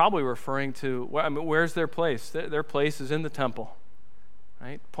 Probably referring to, where's their place? Their place is in the temple,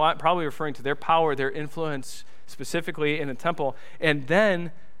 right? Probably referring to their power, their influence, specifically in the temple. And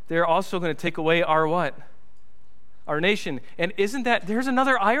then they're also going to take away our what? Our nation. And there's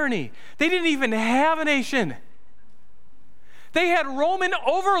another irony. They didn't even have a nation. They had Roman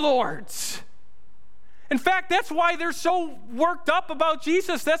overlords. In fact, that's why they're so worked up about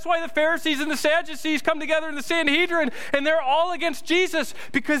Jesus. That's why the Pharisees and the Sadducees come together in the Sanhedrin, and they're all against Jesus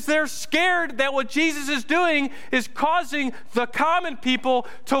because they're scared that what Jesus is doing is causing the common people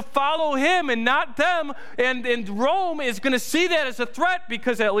to follow him and not them. And Rome is going to see that as a threat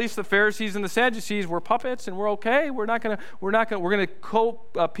because at least the Pharisees and the Sadducees were puppets, and we're okay. We're going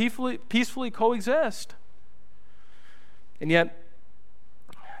to peacefully coexist. And yet,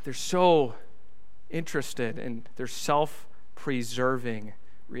 they're so interested in their self-preserving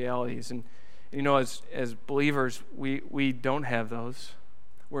realities. And you know, as believers, we don't have those.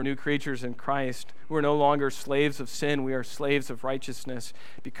 We're new creatures in Christ. We're no longer slaves of sin. We are slaves of righteousness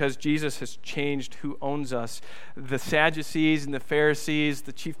because Jesus has changed who owns us. The Sadducees and the Pharisees,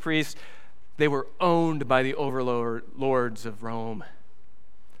 the chief priests, they were owned by the overlords of Rome.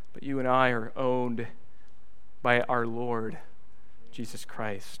 But you and I are owned by our Lord, Jesus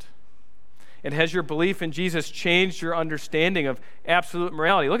Christ. And has your belief in Jesus changed your understanding of absolute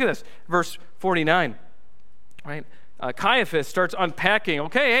morality? Look at this, verse 49. Right? Caiaphas starts unpacking.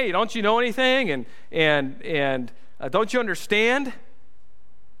 Okay, hey, don't you know anything? And don't you understand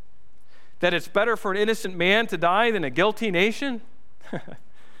that it's better for an innocent man to die than a guilty nation?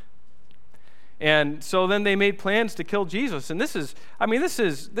 And so then they made plans to kill Jesus. And this is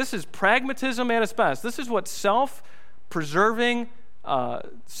pragmatism at its best. This is what self-preserving,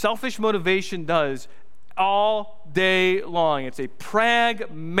 selfish motivation does all day long. It's a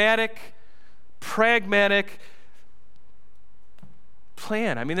pragmatic pragmatic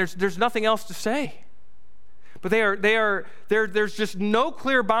plan. I mean, there's nothing else to say. But there's just no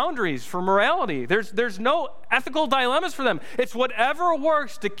clear boundaries for morality. There's no ethical dilemmas for them. It's whatever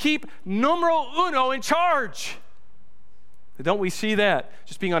works to keep numero uno in charge. Don't we see that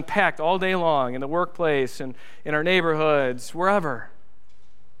just being unpacked all day long in the workplace and in our neighborhoods, wherever?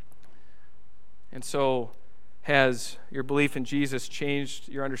 And so, has your belief in Jesus changed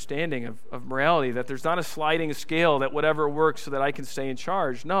your understanding of morality? That there's not a sliding scale that whatever works so that I can stay in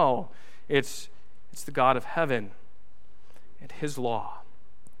charge. No, it's the God of heaven and his law.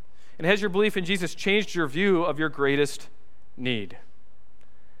 And has your belief in Jesus changed your view of your greatest need?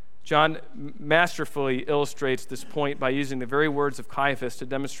 John masterfully illustrates this point by using the very words of Caiaphas to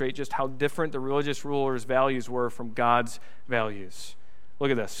demonstrate just how different the religious rulers' values were from God's values.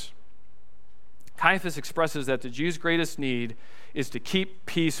 Look at this. Caiaphas expresses that the Jews' greatest need is to keep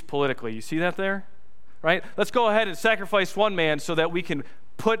peace politically. You see that there? Right? Let's go ahead and sacrifice one man so that we can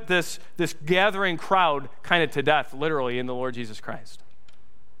put this gathering crowd kind of to death, literally, in the Lord Jesus Christ.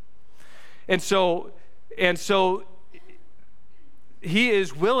 And so he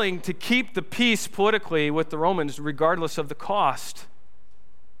is willing to keep the peace politically with the Romans regardless of the cost.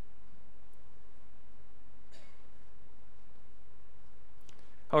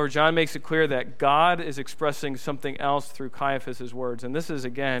 However, John makes it clear that God is expressing something else through Caiaphas' words. And this is,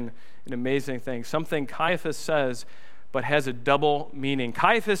 again, an amazing thing. Something Caiaphas says, but has a double meaning.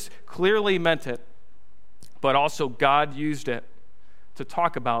 Caiaphas clearly meant it, but also God used it to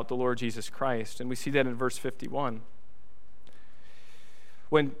talk about the Lord Jesus Christ. And we see that in verse 51.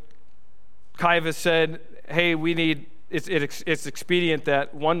 When Caiaphas said, hey, it's expedient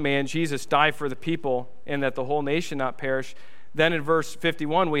that one man, Jesus, die for the people and that the whole nation not perish. Then in verse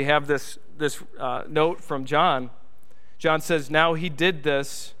 51, we have this note from John. John says, now he did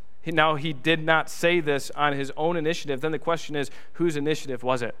not say this on his own initiative. Then the question is, whose initiative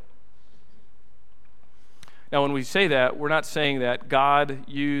was it? Now, when we say that, we're not saying that God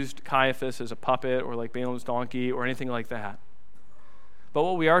used Caiaphas as a puppet or like Balaam's donkey or anything like that. But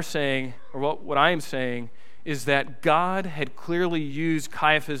what we are saying, or what I am saying, is that God had clearly used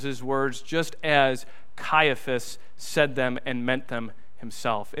Caiaphas' words just as Caiaphas said them and meant them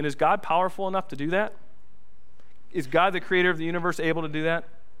himself. And is God powerful enough to do that? Is God, the creator of the universe, able to do that?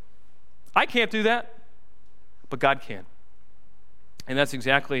 I can't do that, but God can. And that's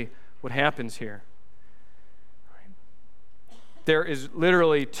exactly what happens here. There is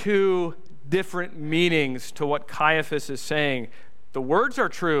literally two different meanings to what Caiaphas is saying. The words are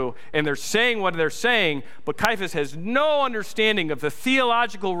true, and they're saying what they're saying, but Caiaphas has no understanding of the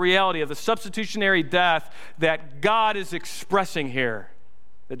theological reality of the substitutionary death that God is expressing here,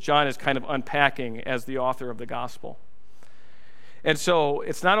 that John is kind of unpacking as the author of the gospel. And so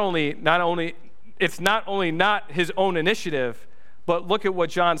it's not only not his own initiative, but look at what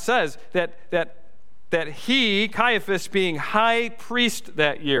John says, that he, Caiaphas, being high priest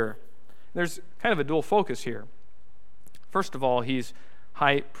that year. There's kind of a dual focus here. First of all, he's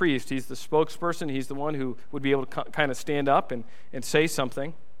high priest. He's the spokesperson. He's the one who would be able to kind of stand up and say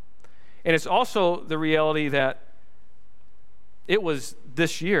something. And it's also the reality that it was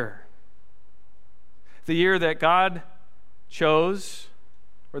this year, the year that God chose,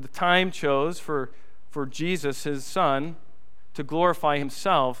 or the time chose for Jesus, his son, to glorify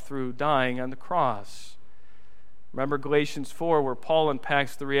himself through dying on the cross. Remember Galatians 4, where Paul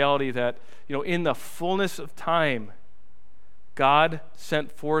unpacks the reality that, in the fullness of time, God sent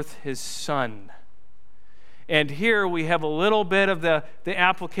forth his son. And here we have a little bit of the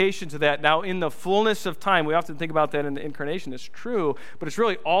application to that. Now, in the fullness of time, we often think about that in the incarnation. It's true, but it's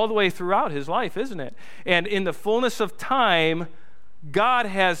really all the way throughout his life, isn't it? And in the fullness of time, God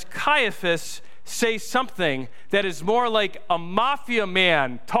has Caiaphas say something that is more like a mafia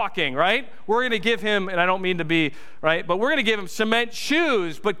man talking, right? We're going to give him, and I don't mean to be, right, but we're going to give him cement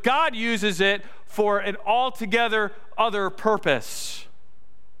shoes, but God uses it for an altogether other purpose.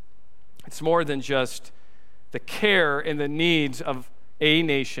 It's more than just the care and the needs of a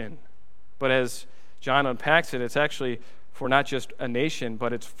nation, but as John unpacks it, it's actually for not just a nation,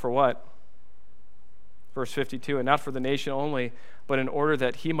 but it's for what? Verse 52, and not for the nation only, but in order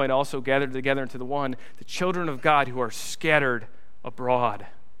that he might also gather together into the one, the children of God who are scattered abroad.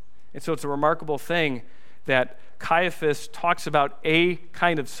 And so it's a remarkable thing that Caiaphas talks about a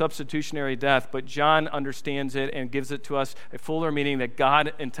kind of substitutionary death, but John understands it and gives it to us a fuller meaning that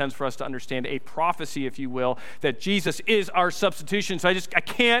God intends for us to understand, a prophecy, if you will, that Jesus is our substitution. So I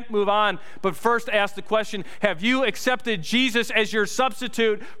can't move on, but first ask the question, have you accepted Jesus as your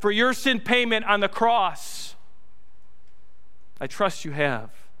substitute for your sin payment on the cross? I trust you have,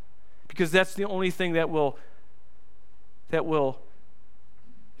 because that's the only thing that will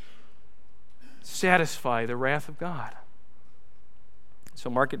satisfy the wrath of God. So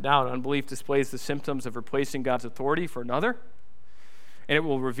mark it down. Unbelief displays the symptoms of replacing God's authority for another, and it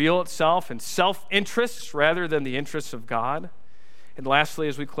will reveal itself in self-interests rather than the interests of God. And lastly,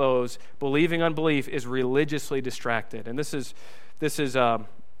 as we close, believing unbelief is religiously distracted. And this is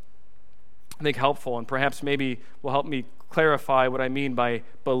I think, helpful, and perhaps maybe will help me clarify what I mean by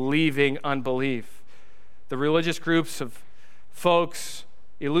believing unbelief. The religious groups of folks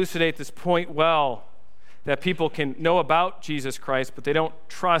elucidate this point well, that people can know about Jesus Christ, but they don't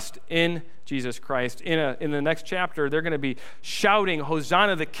trust in Jesus Christ. In the next chapter, they're going to be shouting,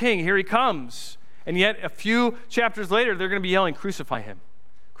 "Hosanna the King, here he comes." And yet, a few chapters later, they're going to be yelling, "Crucify him,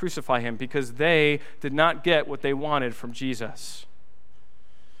 crucify him," because they did not get what they wanted from Jesus.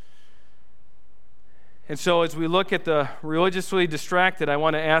 And so as we look at the religiously distracted, I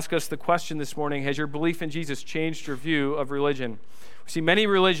want to ask us the question this morning: has your belief in Jesus changed your view of religion? We see many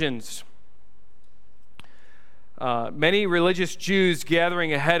religions, many religious Jews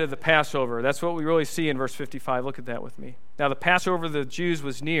gathering ahead of the Passover. That's what we really see in verse 55. Look at that with me. Now the Passover of the Jews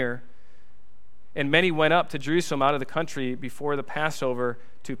was near, and many went up to Jerusalem out of the country before the Passover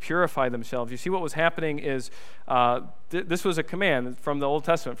to purify themselves. You see, what was happening is this was a command from the Old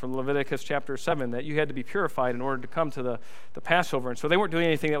Testament, from Leviticus chapter 7, that you had to be purified in order to come to the Passover. And so they weren't doing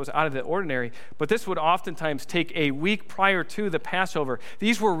anything that was out of the ordinary, but this would oftentimes take a week prior to the Passover.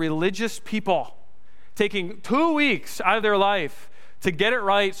 These were religious people taking 2 weeks out of their life to get it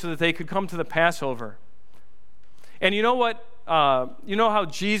right so that they could come to the Passover. And you know what? You know how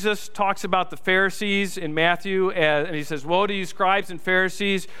Jesus talks about the Pharisees in Matthew, and he says, "Woe to you, scribes and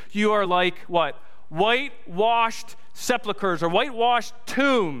Pharisees, you are like," what? "Whitewashed sepulchres," or whitewashed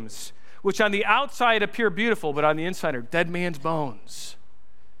tombs, which on the outside appear beautiful, but on the inside are dead man's bones.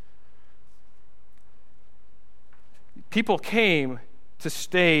 People came to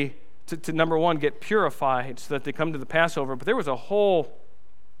stay, to number one, get purified so that they come to the Passover, but there was a whole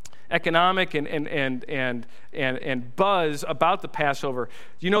economic and buzz about the Passover.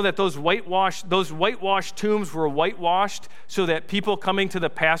 Do you know that those whitewashed tombs were whitewashed so that people coming to the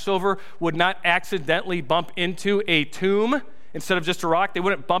Passover would not accidentally bump into a tomb instead of just a rock? They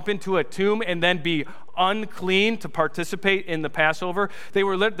wouldn't bump into a tomb and then be unclean to participate in the Passover. There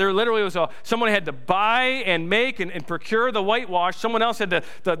literally was someone had to buy and make and procure the whitewash. Someone else had to,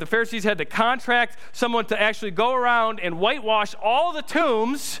 the Pharisees had to contract someone to actually go around and whitewash all the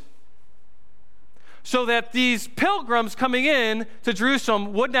tombs, so that these pilgrims coming in to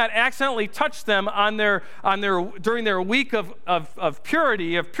Jerusalem would not accidentally touch them during their week of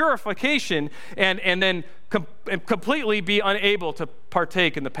purity, of purification, and then completely be unable to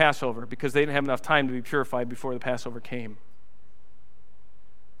partake in the Passover because they didn't have enough time to be purified before the Passover came.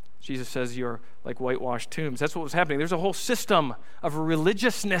 Jesus says you're like whitewashed tombs. That's what was happening. There's a whole system of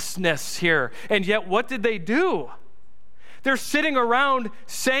religiousness here. And yet, what did they do? They're sitting around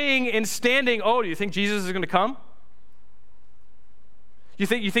saying and standing, "Oh, do you think Jesus is going to come? You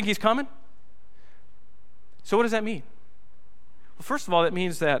think he's coming?" So what does that mean? Well, first of all, that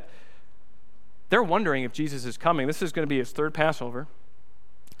means that they're wondering if Jesus is coming. This is going to be his third Passover.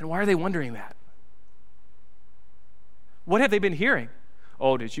 And why are they wondering that? What have they been hearing?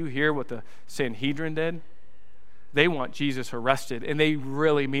 "Oh, did you hear what the Sanhedrin did? They want Jesus arrested, and they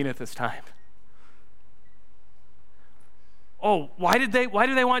really mean it this time." "Oh, why do they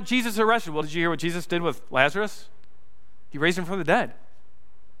want Jesus arrested?" "Well, did you hear what Jesus did with Lazarus? He raised him from the dead."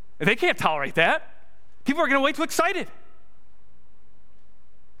 And they can't tolerate that. People are going to way too excited.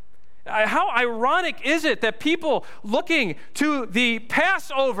 How ironic is it that people looking to the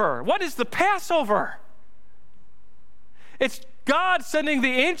Passover, what is the Passover? It's God sending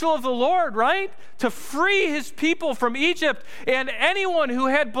the angel of the Lord, right, to free his people from Egypt. And anyone who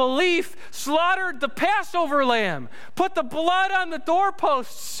had belief slaughtered the Passover lamb, put the blood on the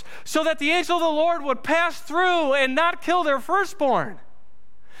doorposts so that the angel of the Lord would pass through and not kill their firstborn.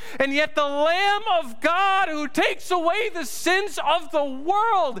 And yet the Lamb of God who takes away the sins of the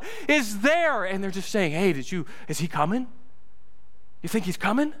world is there. And they're just saying, "Hey, is he coming? You think he's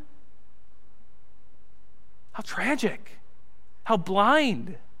coming?" How tragic. How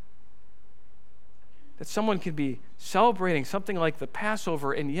blind that someone can be celebrating something like the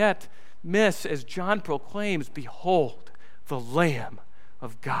Passover and yet miss, as John proclaims, "Behold, the Lamb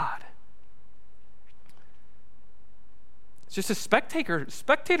of God." It's just a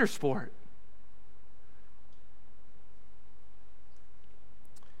spectator sport.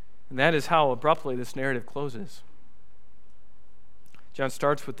 And that is how abruptly this narrative closes. John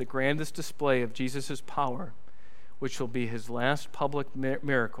starts with the grandest display of Jesus' power, which will be his last public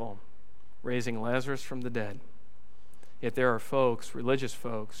miracle raising Lazarus from the dead. Yet there are folks, religious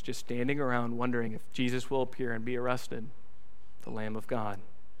folks, just standing around wondering if Jesus will appear and be arrested, the Lamb of God.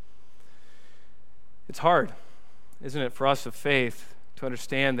 It's hard, isn't it, for us of faith to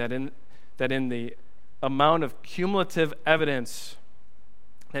understand that in the amount of cumulative evidence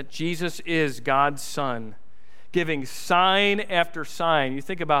that Jesus is God's Son, giving sign after sign. You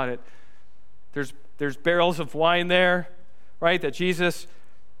think about it. There's barrels of wine there, right, that Jesus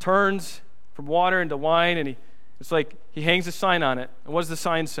turns from water into wine, and it's like he hangs a sign on it. And what does the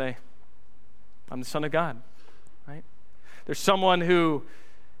sign say? I'm the Son of God, right? There's someone who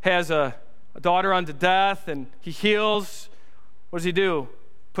has a daughter unto death, and he heals. What does he do?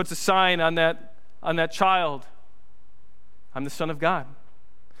 Puts a sign on that child. I'm the Son of God.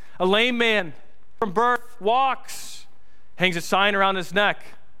 A lame man from birth walks, hangs a sign around his neck,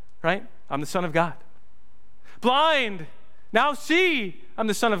 right? I'm the Son of God. Blind, now see, I'm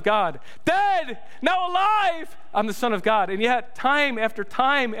the Son of God. Dead, now alive, I'm the Son of God. And yet, time after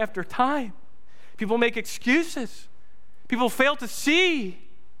time after time, people make excuses. People fail to see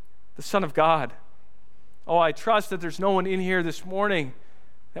the Son of God. Oh, I trust that there's no one in here this morning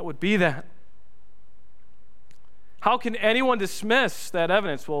that would be that. How can anyone dismiss that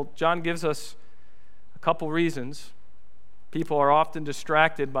evidence? Well, John gives us a couple reasons. People are often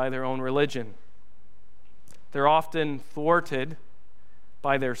distracted by their own religion. They're often thwarted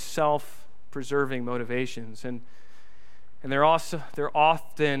by their self-preserving motivations. And they're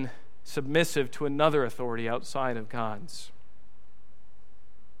often submissive to another authority outside of God's.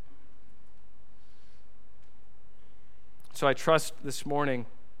 So I trust this morning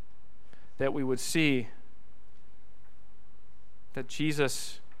that we would see that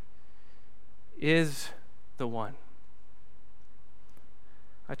Jesus is the one.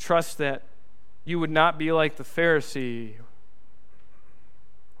 I trust that you would not be like the Pharisee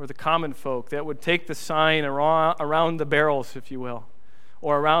or the common folk that would take the sign around the barrels, if you will,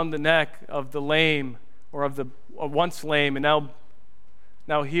 or around the neck of the lame or of the once lame and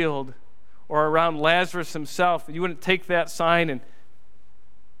now healed, or around Lazarus himself. You wouldn't take that sign and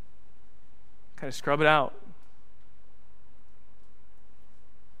kind of scrub it out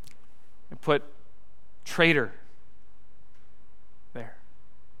and put traitor there,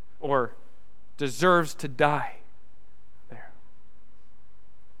 or deserves to die there.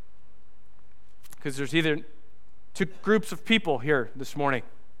 Because there's either two groups of people here this morning.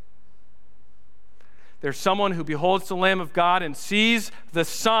 There's someone who beholds the Lamb of God and sees the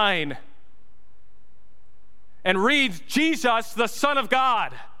sign and reads Jesus, the Son of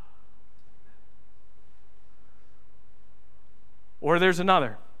God. Or there's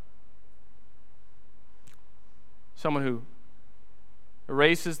another. Someone who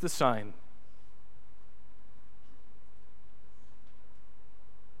erases the sign,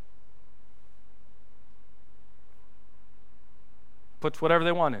 puts whatever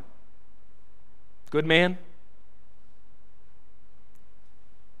they want in. Good man,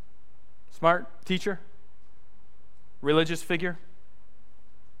 smart teacher, religious figure,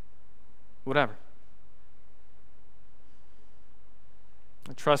 whatever.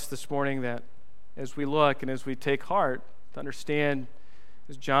 I trust this morning that as we look and as we take heart to understand,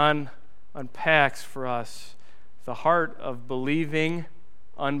 as John unpacks for us, the heart of believing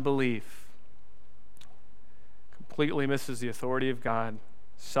unbelief completely misses the authority of God,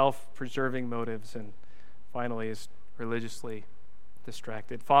 self-preserving motives, and finally is religiously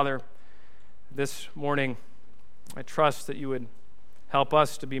distracted. Father, this morning, I trust that you would help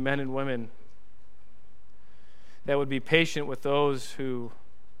us to be men and women that would be patient with those who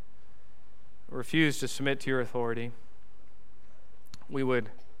refuse to submit to your authority. We would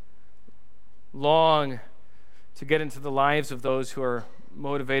long to get into the lives of those who are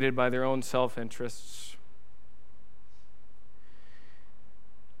motivated by their own self-interests.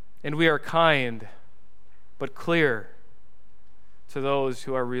 And we are kind but clear to those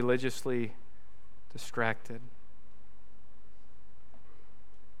who are religiously distracted.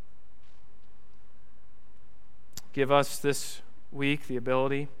 Give us this week the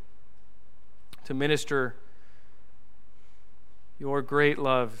ability to minister your great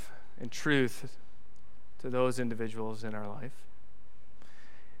love and truth to those individuals in our life.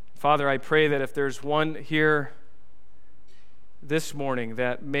 Father, I pray that if there's one here this morning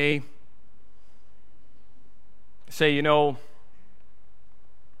that may say,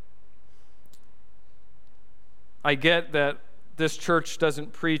 I get that this church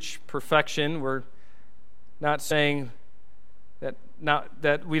doesn't preach perfection. We're not saying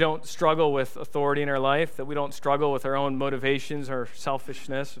that we don't struggle with authority in our life, that we don't struggle with our own motivations or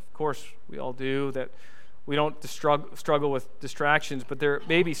selfishness. Of course, we all do. That we don't struggle with distractions, but there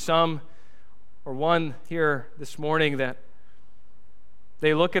may be some or one here this morning that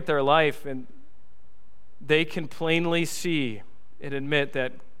they look at their life and they can plainly see and admit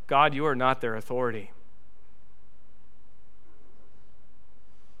that, God, you are not their authority.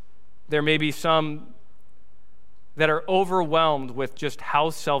 There may be some that are overwhelmed with just how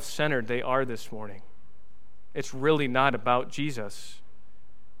self-centered they are this morning. It's really not about Jesus.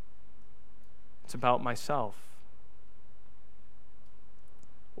 It's about myself.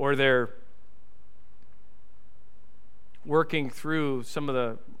 Or they're working through some of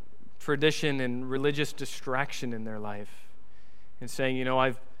the tradition and religious distraction in their life and saying,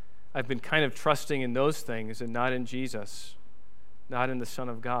 I've been kind of trusting in those things and not in Jesus, not in the Son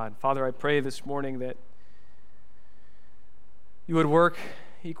of God. Father, I pray this morning that you would work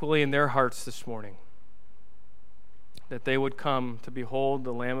equally in their hearts this morning, that they would come to behold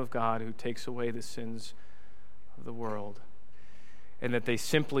the Lamb of God who takes away the sins of the world, and that they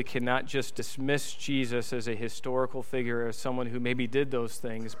simply cannot just dismiss Jesus as a historical figure, as someone who maybe did those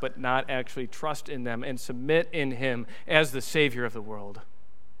things, but not actually trust in them and submit in him as the Savior of the world.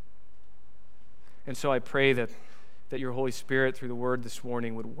 And so I pray that your Holy Spirit, through the Word this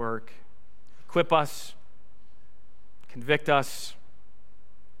morning, would work. Equip us, convict us.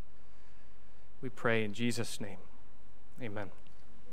 We pray in Jesus' name. Amen.